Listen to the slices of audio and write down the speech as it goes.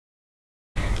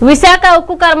విశాఖ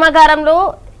ఉక్కు కర్మాగారంలో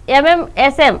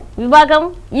ఎంఎంఎస్ఎం విభాగం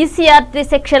ఈసీఆర్3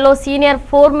 సెక్షన్లో సీనియర్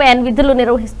ఫోర్మెన్ విధులు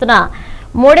నిర్వహిస్తున్న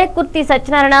మోడేకుర్తి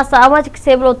సత్యనారాయణ సామాజిక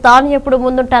సేవలో తాను ఎప్పుడు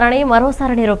ముందుంటారని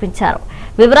మరోసారి నిరూపించారు.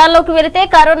 వివరాల్లోకి వెళితే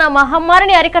కరోనా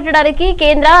మహమ్మారిని అరికట్టడానికి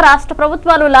కేంద్ర రాష్ట్ర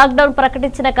ప్రభుత్వాలు లాక్డౌన్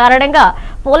ప్రకటించిన కారణంగా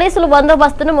పోలీసులు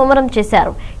బందోబస్తును ముమ్మరం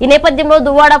చేశారు. ఈ నేపథ్యంలో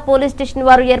దువ్వాడ పోలీస్ స్టేషన్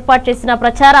వారు ఏర్పాటు చేసిన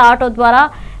ప్రచార ఆటో ద్వారా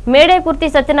మోడేకుర్తి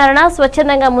సత్యనారాయణ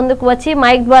స్వచ్ఛందంగా ముందుకు వచ్చి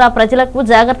మైక్ ద్వారా ప్రజలకు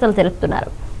జాగ్రత్తలు తెలుపుతున్నారు.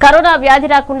 కరోనా వ్యాధి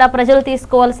రాకుండా ప్రజలు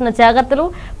తీసుకోవాల్సిన జాగ్రత్తలు,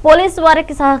 పోలీసు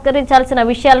వారికి సహకరించాల్సిన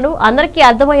విషయాలను అందరికీ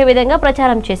అర్థమయ్యే విధంగా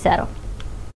ప్రచారం చేశారు.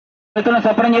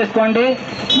 శుభ్రం చేసుకోండి,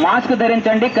 మాస్క్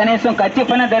ధరించండి, కనీసం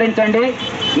కచ్చిపైన ధరించండి.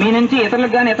 మీ నుంచి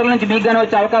ఇతరులకు కానీ ఇతరుల నుంచి మీకు కానీ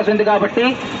వచ్చే అవకాశం ఉంది కాబట్టి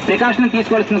ప్రికాషన్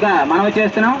తీసుకోవాల్సిందిగా మనం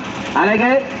చేస్తున్నాం.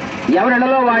 అలాగే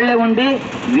ఎవరిలో వాళ్లే ఉండి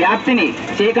వ్యాప్తిని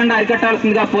చేయకుండా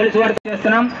అరికట్టాల్సిందిగా పోలీసు వారు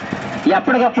చేస్తున్నాం.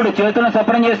 ఎప్పటికప్పుడు చేతులను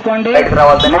శుభ్రం చేసుకోండి,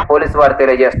 రావద్దని పోలీసు వారు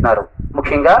తెలియజేస్తున్నారు.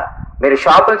 ముఖ్యంగా మీరు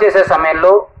షాపులు చేసే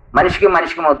సమయంలో మనిషికి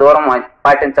దూరం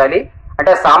పాటించాలి.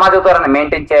 అంటే సామాజిక దూరాన్ని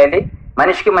మెయింటైన్ చేయాలి.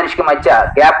 మనిషికి మధ్య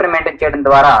గ్యాప్ ని మెయింటైన్ చేయడం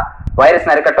ద్వారా వైరస్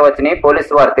ని అరికట్టవచ్చని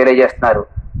పోలీసు వారు తెలియజేస్తున్నారు.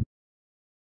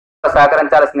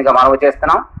 సహకరించాల్సిందిగా మనవి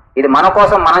చేస్తున్నాం. ఇది మన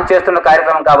కోసం మనం చేస్తున్న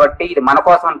కార్యక్రమం కాబట్టి ఇది మన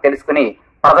కోసం అని తెలుసుకుని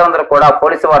ప్రజలందరూ కూడా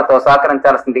పోలీసు వారితో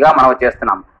సహకరించాల్సిందిగా మనవి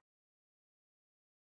చేస్తున్నాం.